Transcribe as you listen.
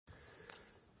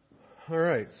All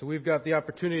right, so we've got the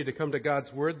opportunity to come to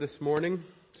God's Word this morning.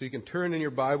 So you can turn in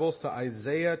your Bibles to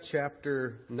Isaiah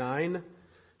chapter 9,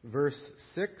 verse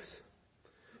 6.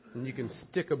 And you can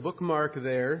stick a bookmark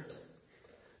there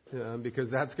because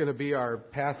that's going to be our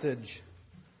passage,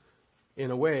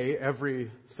 in a way,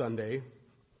 every Sunday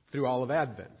through all of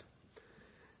Advent.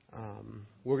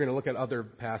 We're going to look at other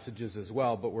passages as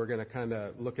well, but we're going to kind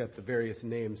of look at the various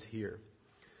names here.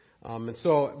 And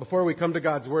so before we come to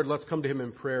God's Word, let's come to Him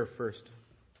in prayer first.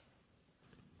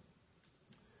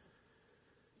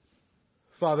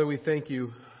 Father, we thank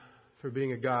You for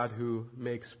being a God who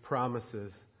makes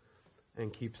promises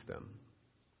and keeps them.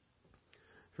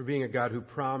 For being a God who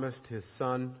promised His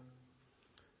Son,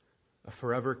 a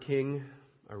forever King,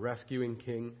 a rescuing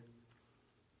King,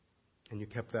 and You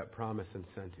kept that promise and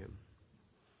sent Him.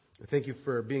 I thank You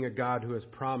for being a God who has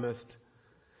promised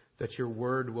that Your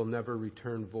Word will never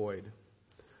return void.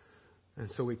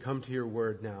 And so we come to Your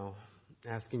Word now,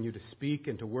 asking You to speak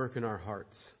and to work in our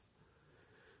hearts.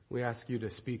 We ask You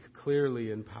to speak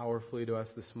clearly and powerfully to us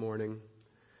this morning,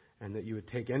 and that You would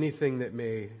take anything that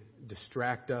may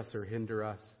distract us or hinder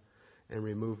us and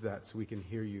remove that so we can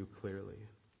hear You clearly.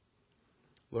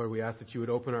 Lord, we ask that You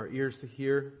would open our ears to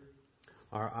hear,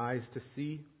 our eyes to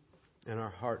see, and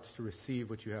our hearts to receive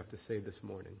what You have to say this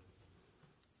morning.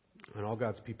 And all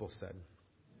God's people said,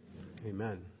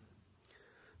 Amen.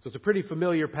 So it's a pretty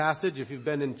familiar passage. If you've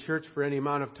been in church for any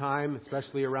amount of time,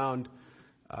 especially around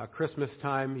Christmas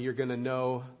time, you're going to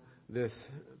know this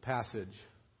passage.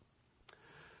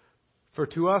 For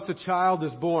to us a child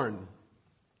is born,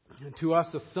 and to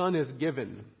us a son is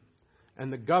given,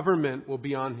 and the government will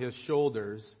be on His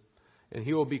shoulders, and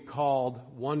He will be called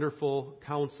Wonderful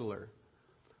Counselor,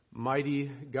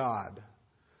 Mighty God,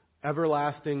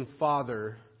 Everlasting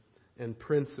Father, and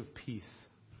Prince of Peace.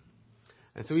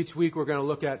 And so each week we're going to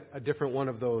look at a different one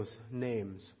of those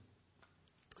names.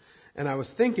 And I was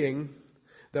thinking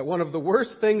that one of the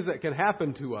worst things that can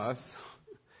happen to us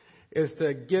is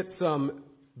to get some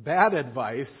bad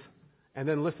advice and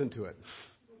then listen to it.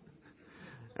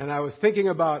 And I was thinking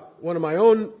about one of my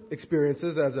own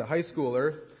experiences as a high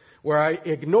schooler where I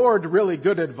ignored really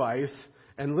good advice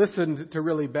and listened to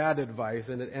really bad advice,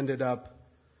 and it ended up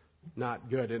not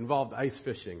good. It involved ice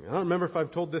fishing. I don't remember if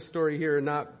I've told this story here or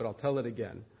not, but I'll tell it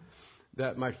again.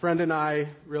 That my friend and I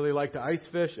really like to ice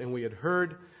fish, and we had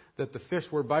heard that the fish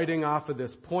were biting off of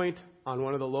this point on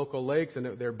one of the local lakes,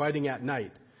 and they're biting at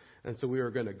night. And so we were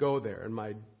going to go there.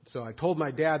 So I told my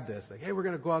dad this, like, hey, we're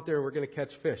going to go out there and we're going to catch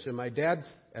fish. And my dad's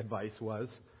advice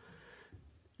was,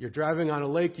 you're driving on a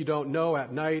lake you don't know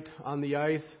at night on the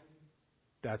ice.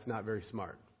 That's not very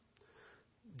smart.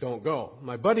 Don't go.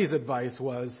 My buddy's advice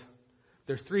was,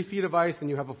 there's 3 feet of ice and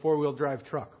you have a 4-wheel drive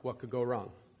truck. What could go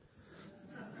wrong?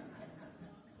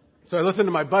 So I listened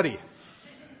to my buddy.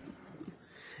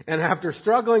 And after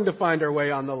struggling to find our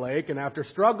way on the lake, and after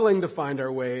struggling to find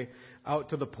our way out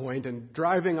to the point, and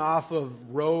driving off of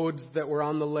roads that were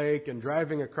on the lake, and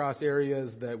driving across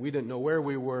areas that we didn't know where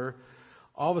we were,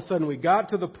 all of a sudden we got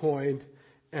to the point,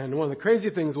 and one of the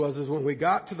crazy things was when we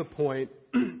got to the point,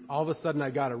 all of a sudden I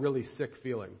got a really sick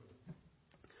feeling.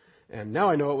 And now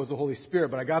I know it was the Holy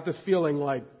Spirit, but I got this feeling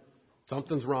like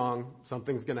something's wrong,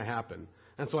 something's going to happen.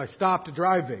 And so I stopped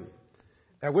driving,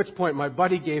 at which point my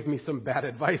buddy gave me some bad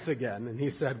advice again. And he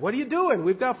said, what are you doing?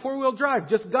 We've got 4-wheel drive,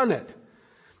 just gun it.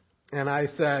 And I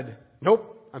said,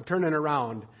 nope, I'm turning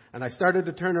around. And I started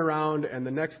to turn around, and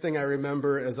the next thing I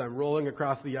remember is I'm rolling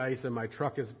across the ice, and my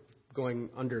truck is going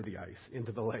under the ice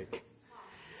into the lake.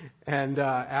 And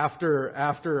after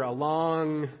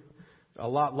a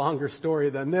lot longer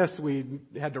story than this, we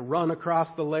had to run across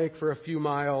the lake for a few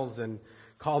miles and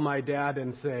call my dad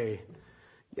and say,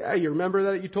 yeah, you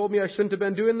remember that you told me I shouldn't have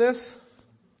been doing this?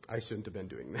 I shouldn't have been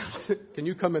doing this. Can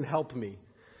you come and help me?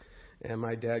 And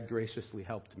my dad graciously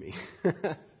helped me.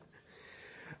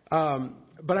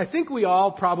 But I think we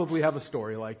all probably have a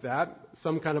story like that,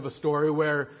 some kind of a story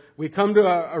where we come to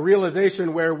a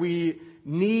realization where we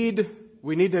need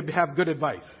to have good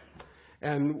advice.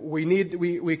 And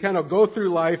we kind of go through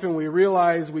life and we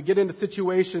realize we get into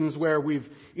situations where we've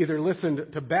either listened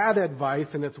to bad advice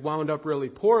and it's wound up really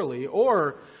poorly,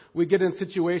 or we get in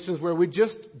situations where we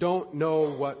just don't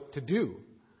know what to do.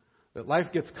 That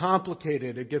life gets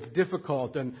complicated, it gets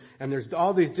difficult, and there's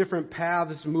all these different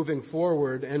paths moving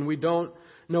forward, and we don't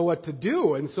know what to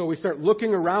do. And so we start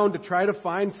looking around to try to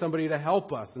find somebody to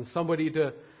help us and somebody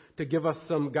to give us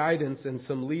some guidance and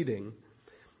some leading.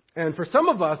 And for some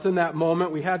of us in that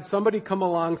moment, we had somebody come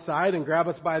alongside and grab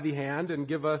us by the hand and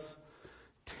give us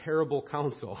terrible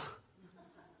counsel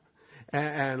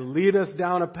and lead us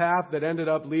down a path that ended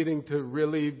up leading to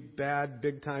really bad,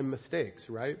 big-time mistakes,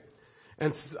 right?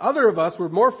 And other of us were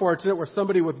more fortunate where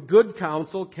somebody with good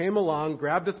counsel came along,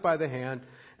 grabbed us by the hand,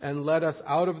 and led us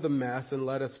out of the mess and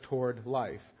led us toward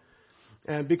life.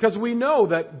 And because we know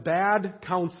that bad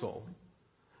counsel,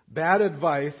 bad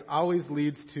advice always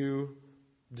leads to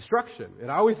destruction. It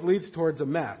always leads towards a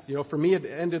mess. For me, it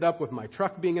ended up with my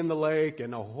truck being in the lake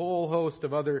and a whole host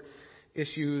of other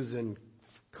issues and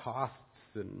costs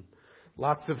and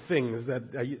lots of things that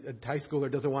a high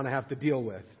schooler doesn't want to have to deal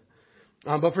with.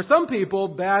 But for some people,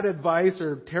 bad advice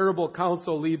or terrible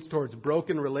counsel leads towards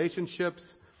broken relationships.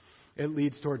 It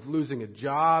leads towards losing a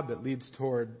job. It leads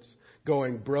towards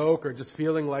going broke or just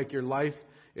feeling like your life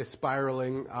is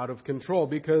spiraling out of control,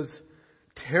 because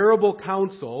terrible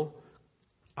counsel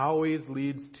always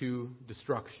leads to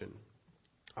destruction.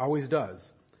 Always does.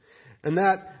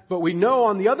 But we know,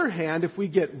 on the other hand, if we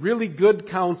get really good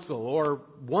counsel or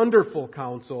wonderful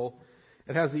counsel,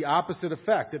 it has the opposite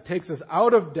effect. It takes us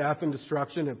out of death and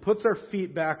destruction and puts our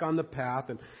feet back on the path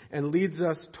and leads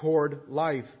us toward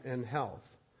life and health.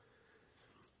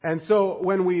 And so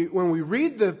when we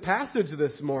read the passage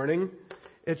this morning,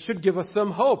 it should give us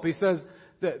some hope. He says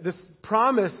that this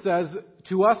promise says,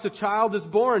 to us a child is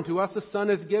born, to us a son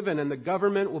is given, and the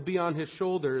government will be on his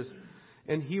shoulders,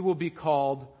 and he will be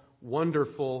called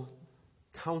Wonderful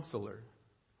Counselor.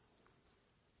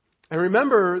 And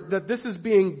remember that this is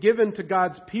being given to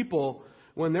God's people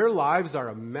when their lives are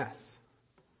a mess.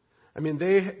 I mean,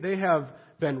 they have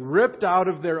been ripped out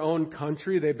of their own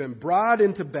country. They've been brought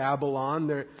into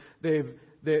Babylon.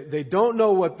 They don't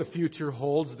know what the future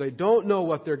holds. They don't know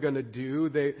what they're going to do.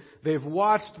 They've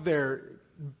watched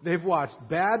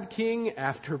bad king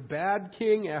after bad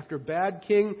king after bad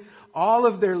king. All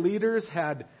of their leaders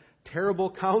had terrible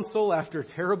counsel after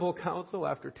terrible counsel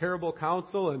after terrible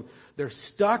counsel, and they're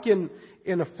stuck in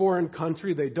a foreign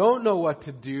country. They don't know what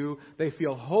to do. They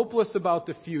feel hopeless about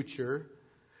the future,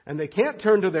 and they can't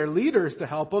turn to their leaders to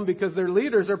help them because their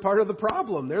leaders are part of the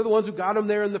problem. They're the ones who got them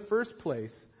there in the first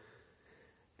place.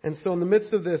 And so in the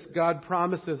midst of this, God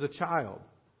promises a child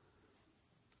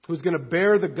who's going to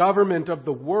bear the government of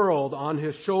the world on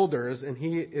his shoulders, and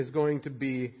he is going to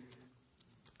be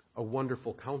a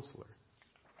wonderful counselor.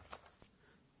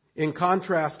 In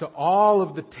contrast to all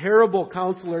of the terrible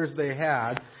counselors they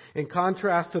had, in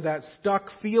contrast to that stuck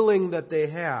feeling that they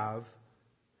have,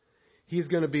 he's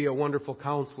going to be a wonderful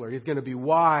counselor. He's going to be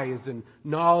wise and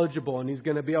knowledgeable, and he's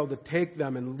going to be able to take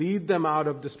them and lead them out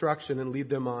of destruction and lead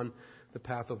them on the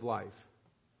path of life.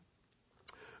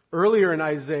 Earlier in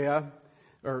Isaiah,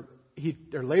 or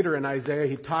later in Isaiah,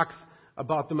 he talks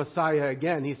about the Messiah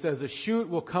again. He says, a shoot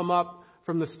will come up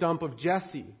from the stump of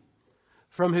Jesse.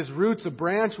 From his roots a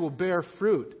branch will bear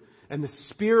fruit, and the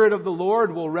Spirit of the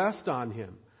Lord will rest on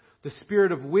him. The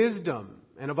Spirit of wisdom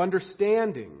and of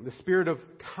understanding, the Spirit of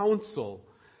counsel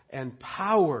and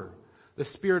power, the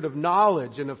Spirit of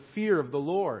knowledge and of fear of the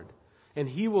Lord. And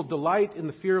he will delight in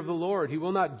the fear of the Lord. He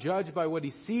will not judge by what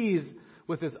he sees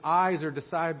with his eyes or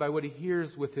decide by what he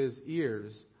hears with his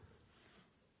ears.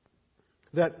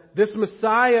 That this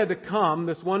Messiah to come,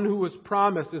 this one who was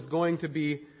promised, is going to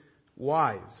be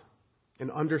wise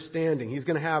and understanding. He's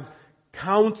going to have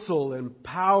counsel and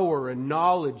power and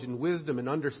knowledge and wisdom and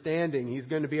understanding. He's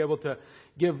going to be able to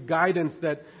give guidance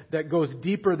that goes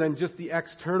deeper than just the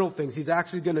external things. He's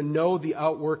actually going to know the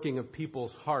outworking of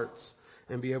people's hearts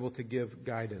and be able to give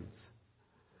guidance.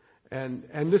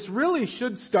 And this really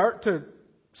should start to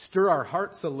stir our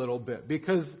hearts a little bit,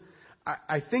 because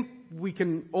I think we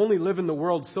can only live in the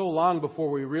world so long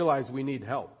before we realize we need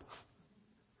help.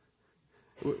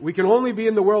 We can only be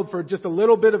in the world for just a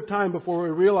little bit of time before we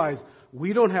realize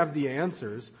we don't have the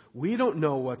answers. We don't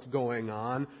know what's going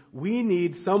on. We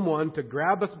need someone to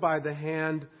grab us by the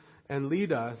hand and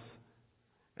lead us.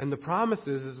 And the promise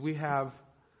is we have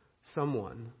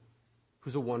someone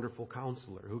who's a wonderful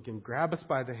counselor, who can grab us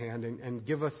by the hand and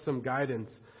give us some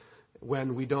guidance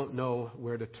when we don't know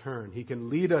where to turn. He can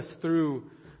lead us through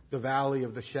the valley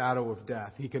of the shadow of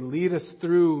death. He can lead us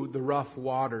through the rough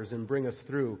waters and bring us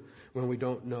through when we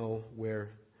don't know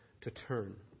where to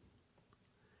turn.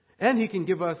 And He can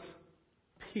give us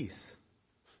peace.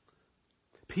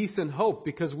 Peace and hope,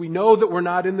 because we know that we're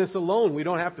not in this alone. We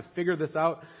don't have to figure this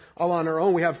out all on our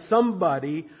own. We have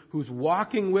somebody who's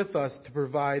walking with us to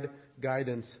provide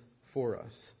guidance for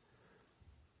us.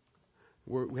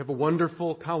 We have a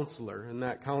wonderful counselor, and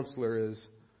that counselor is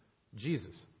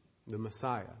Jesus, the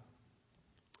Messiah.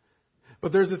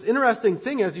 But there's this interesting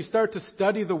thing as you start to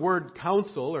study the word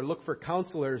counsel or look for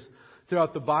counselors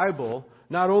throughout the Bible.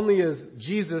 Not only is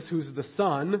Jesus, who's the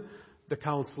Son, the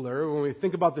counselor. When we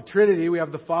think about the Trinity, we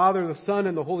have the Father, the Son,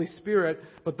 and the Holy Spirit.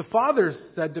 But the Father's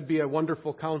said to be a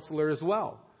wonderful counselor as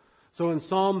well. So in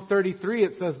Psalm 33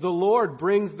 it says, "The Lord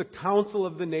brings the counsel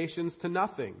of the nations to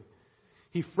nothing.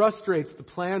 He frustrates the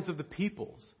plans of the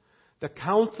peoples. The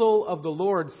counsel of the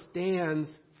Lord stands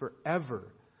forever,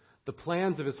 the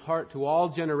plans of his heart to all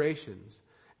generations.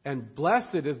 And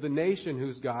blessed is the nation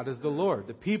whose God is the Lord,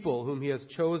 the people whom he has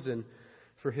chosen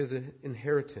for his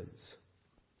inheritance."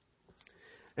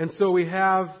 And so we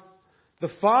have the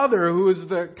Father who is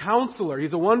the counselor.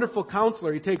 He's a wonderful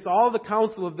counselor. He takes all the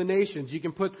counsel of the nations. You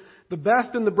can put the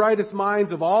best and the brightest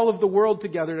minds of all of the world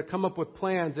together to come up with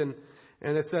plans. And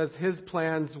it says his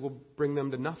plans will bring them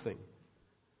to nothing,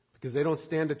 because they don't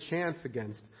stand a chance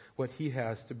against what he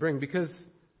has to bring. Because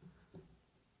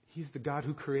he's the God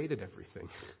who created everything.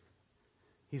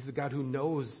 He's the God who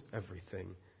knows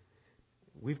everything.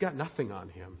 We've got nothing on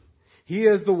him. He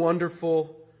is the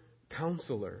wonderful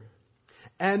counselor.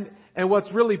 And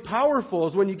what's really powerful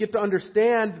is when you get to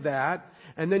understand that,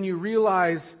 and then you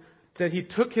realize that he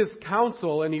took his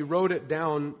counsel and he wrote it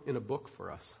down in a book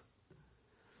for us.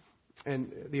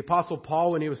 And the Apostle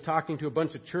Paul, when he was talking to a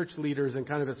bunch of church leaders and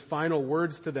kind of his final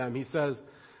words to them, he says,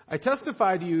 "I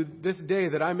testify to you this day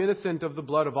that I'm innocent of the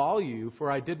blood of all you, for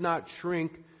I did not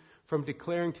shrink from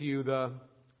declaring to you the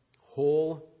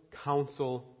whole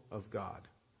counsel of God."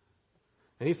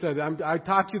 And he said, I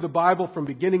taught you the Bible from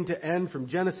beginning to end, from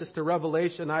Genesis to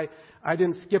Revelation. I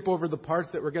didn't skip over the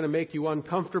parts that were going to make you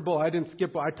uncomfortable. I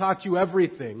taught you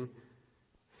everything.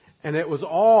 And it was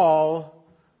all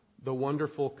the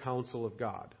wonderful counsel of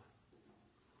God.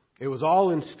 It was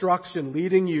all instruction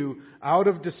leading you out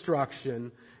of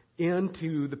destruction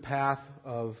into the path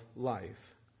of life.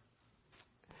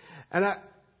 And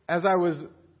as I was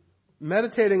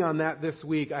meditating on that this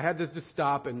week, I had to just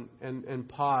stop and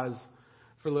pause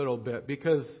for a little bit,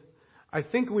 because I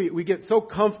think we get so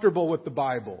comfortable with the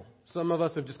Bible. Some of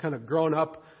us have just kind of grown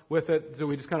up with it, so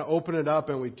we just kind of open it up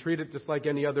and we treat it just like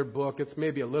any other book. It's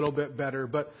maybe a little bit better,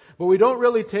 but we don't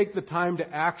really take the time to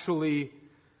actually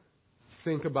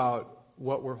think about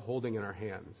what we're holding in our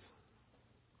hands.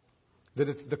 That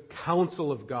it's the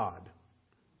counsel of God.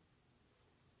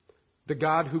 The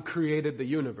God who created the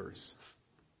universe.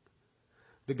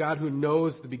 The God who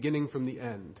knows the beginning from the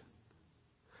end.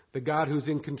 The God who's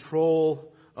in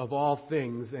control of all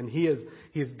things. And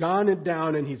he's gone it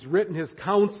down and he's written his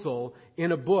counsel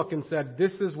in a book and said,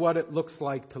 this is what it looks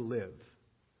like to live.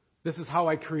 This is how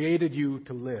I created you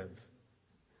to live.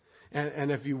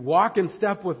 And if you walk in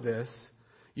step with this,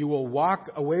 you will walk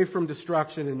away from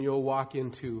destruction and you'll walk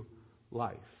into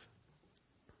life.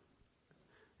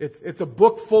 It's a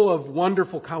book full of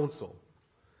wonderful counsel.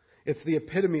 It's the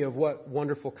epitome of what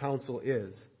wonderful counsel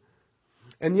is.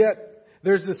 And yet,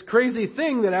 there's this crazy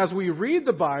thing that as we read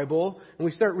the Bible and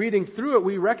we start reading through it,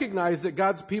 we recognize that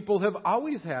God's people have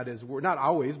always had his word. Not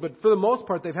always, but for the most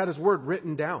part, they've had his word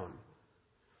written down.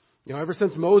 You know, ever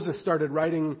since Moses started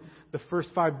writing the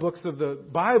first 5 books of the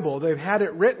Bible, they've had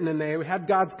it written and they had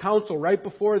God's counsel right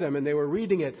before them and they were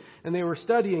reading it and they were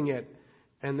studying it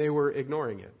and they were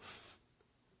ignoring it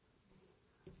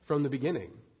from the beginning.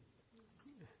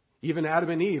 Even Adam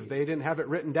and Eve, they didn't have it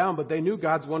written down, but they knew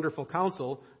God's wonderful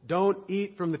counsel. Don't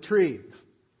eat from the tree.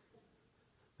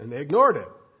 And they ignored it.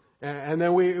 And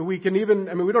then we can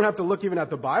even, we don't have to look even at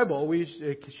the Bible. We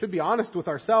should be honest with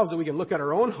ourselves, and we can look at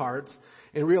our own hearts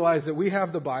and realize that we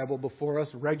have the Bible before us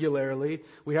regularly.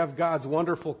 We have God's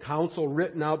wonderful counsel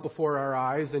written out before our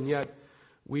eyes, and yet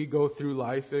we go through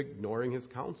life ignoring his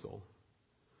counsel.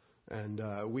 And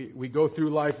we go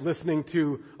through life listening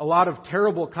to a lot of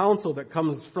terrible counsel that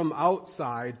comes from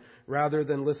outside rather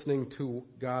than listening to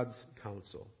God's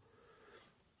counsel.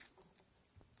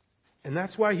 And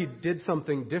that's why he did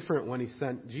something different when he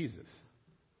sent Jesus.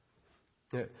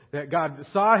 That God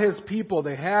saw his people,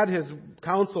 they had his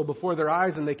counsel before their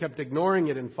eyes and they kept ignoring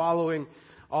it and following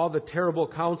all the terrible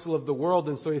counsel of the world.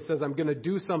 And so he says, I'm going to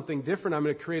do something different. I'm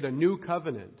going to create a new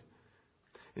covenant.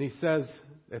 And he says,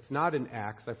 it's not in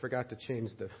Acts. I forgot to change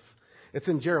it's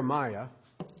in Jeremiah.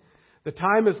 The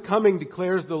time is coming,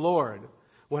 declares the Lord,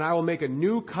 when I will make a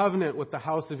new covenant with the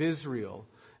house of Israel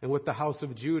and with the house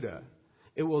of Judah.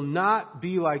 It will not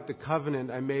be like the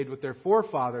covenant I made with their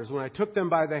forefathers when I took them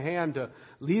by the hand to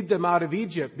lead them out of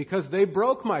Egypt, because they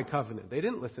broke my covenant. They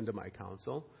didn't listen to my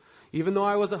counsel, even though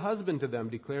I was a husband to them,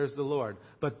 declares the Lord.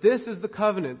 But this is the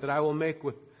covenant that I will make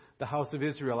with the house of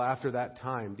Israel after that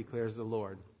time, declares the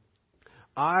Lord.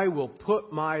 I will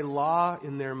put my law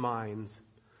in their minds,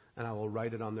 and I will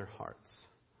write it on their hearts.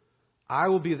 I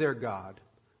will be their God,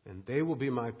 and they will be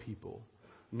my people.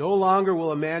 No longer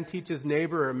will a man teach his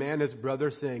neighbor or a man his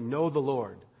brother, saying, know the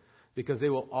Lord, because they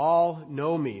will all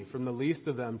know me, from the least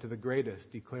of them to the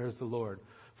greatest, declares the Lord.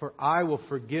 For I will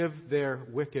forgive their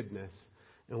wickedness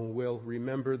and will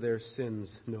remember their sins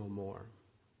no more.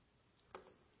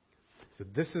 So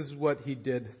this is what he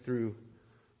did through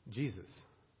Jesus.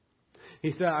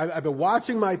 He said, I've been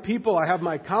watching my people. I have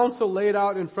my counsel laid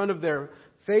out in front of their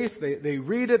face. They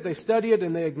read it, they study it,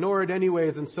 and they ignore it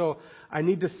anyways. And so I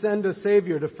need to send a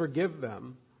Savior to forgive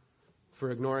them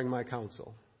for ignoring my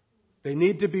counsel. They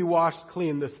need to be washed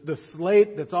clean. The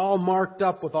slate that's all marked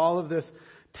up with all of this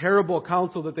terrible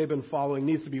counsel that they've been following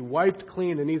needs to be wiped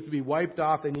clean. It needs to be wiped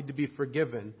off. They need to be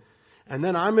forgiven. And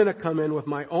then I'm going to come in with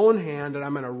my own hand and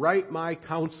I'm going to write my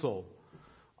counsel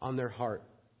on their heart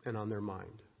and on their mind.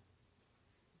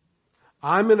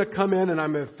 I'm going to come in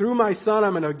and through my Son,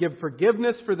 I'm going to give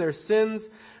forgiveness for their sins.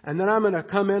 And then I'm going to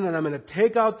come in and I'm going to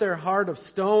take out their heart of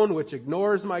stone, which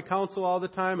ignores my counsel all the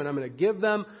time. And I'm going to give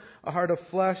them a heart of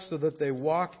flesh so that they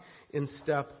walk in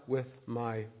step with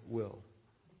my will.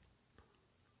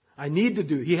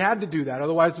 He had to do that.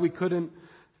 Otherwise we couldn't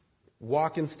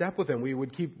walk in step with him. We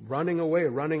would keep running away,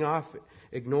 running off,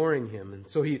 ignoring him. And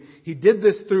so he did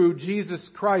this through Jesus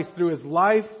Christ, through his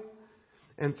life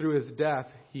and through his death.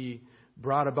 He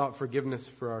brought about forgiveness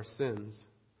for our sins.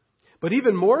 But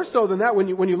even more so than that, when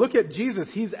you look at Jesus,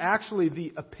 he's actually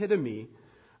the epitome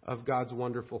of God's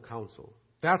wonderful counsel.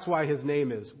 That's why his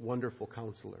name is Wonderful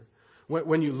Counselor.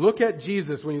 When you look at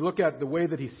Jesus, when you look at the way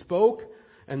that he spoke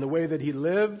and the way that he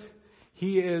lived,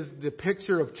 he is the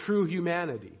picture of true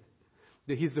humanity.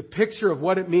 He's the picture of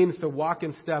what it means to walk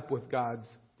in step with God's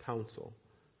counsel.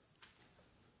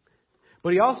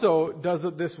 But he also does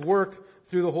this work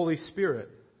through the Holy Spirit,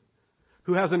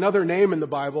 who has another name in the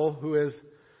Bible, who is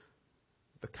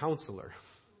the Counselor.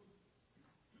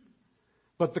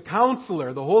 But the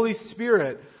Counselor, the Holy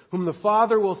Spirit, whom the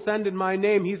Father will send in my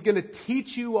name, he's going to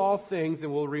teach you all things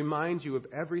and will remind you of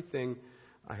everything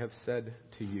I have said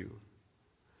to you.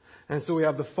 And so we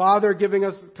have the Father giving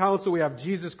us counsel. We have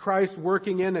Jesus Christ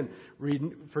working in and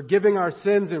forgiving our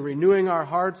sins and renewing our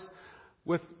hearts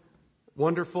with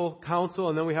wonderful counsel.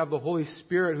 And then we have the Holy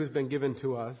Spirit who's been given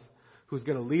to us, who's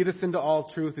going to lead us into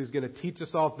all truth, who's going to teach us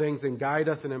all things and guide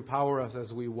us and empower us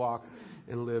as we walk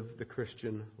and live the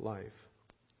Christian life.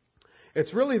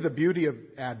 It's really the beauty of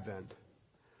Advent.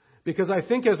 Because I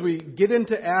think as we get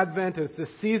into Advent, it's this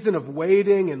season of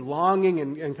waiting and longing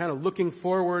and kind of looking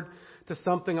forward to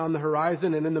something on the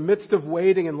horizon. And in the midst of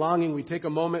waiting and longing, we take a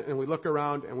moment and we look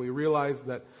around and we realize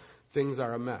that things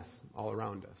are a mess all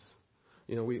around us.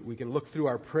 You know, we can look through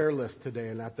our prayer list today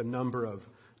and at the number of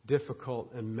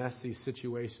difficult and messy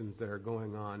situations that are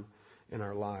going on in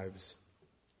our lives.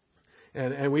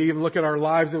 And we even look at our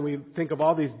lives and we think of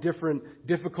all these different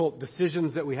difficult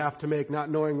decisions that we have to make,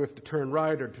 not knowing if to turn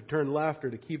right or to turn left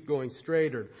or to keep going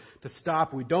straight or to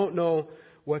stop. We don't know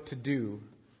what to do,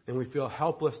 and we feel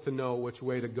helpless to know which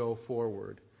way to go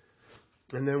forward.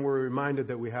 And then we're reminded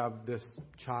that we have this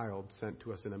child sent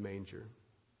to us in a manger.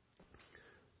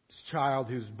 This child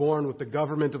who's born with the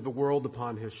government of the world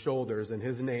upon his shoulders, and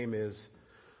his name is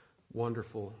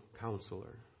Wonderful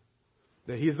Counselor.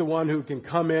 That he's the one who can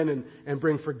come in and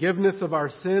bring forgiveness of our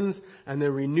sins and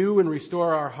then renew and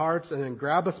restore our hearts and then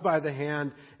grab us by the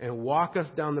hand and walk us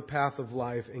down the path of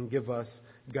life and give us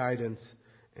guidance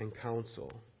and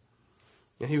counsel.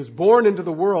 And he was born into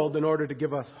the world in order to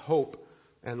give us hope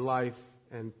and life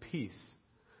and peace,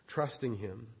 trusting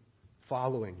him,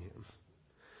 following him.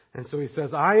 And so he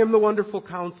says, I am the Wonderful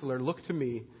Counselor. Look to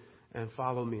me and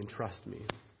follow me and trust me.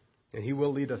 And he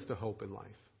will lead us to hope in life.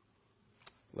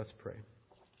 Let's pray.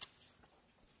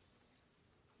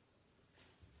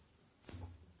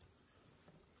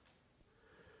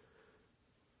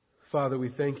 Father, we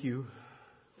thank you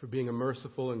for being a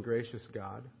merciful and gracious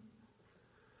God.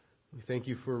 We thank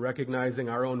you for recognizing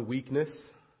our own weakness,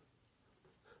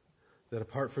 that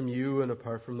apart from you and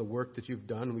apart from the work that you've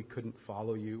done, we couldn't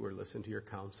follow you or listen to your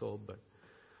counsel, but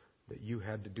that you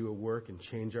had to do a work and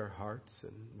change our hearts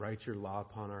and write your law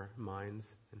upon our minds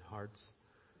and hearts.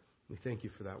 We thank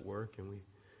you for that work, and we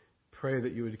pray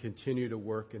that you would continue to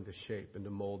work and to shape and to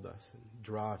mold us and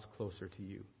draw us closer to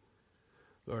you.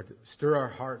 Lord, stir our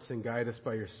hearts and guide us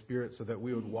by your Spirit so that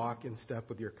we would walk in step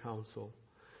with your counsel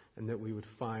and that we would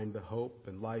find the hope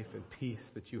and life and peace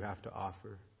that you have to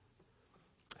offer.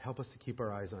 Help us to keep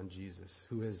our eyes on Jesus,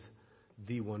 who is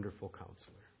the Wonderful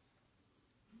Counselor.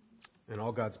 And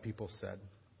all God's people said,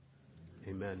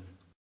 Amen.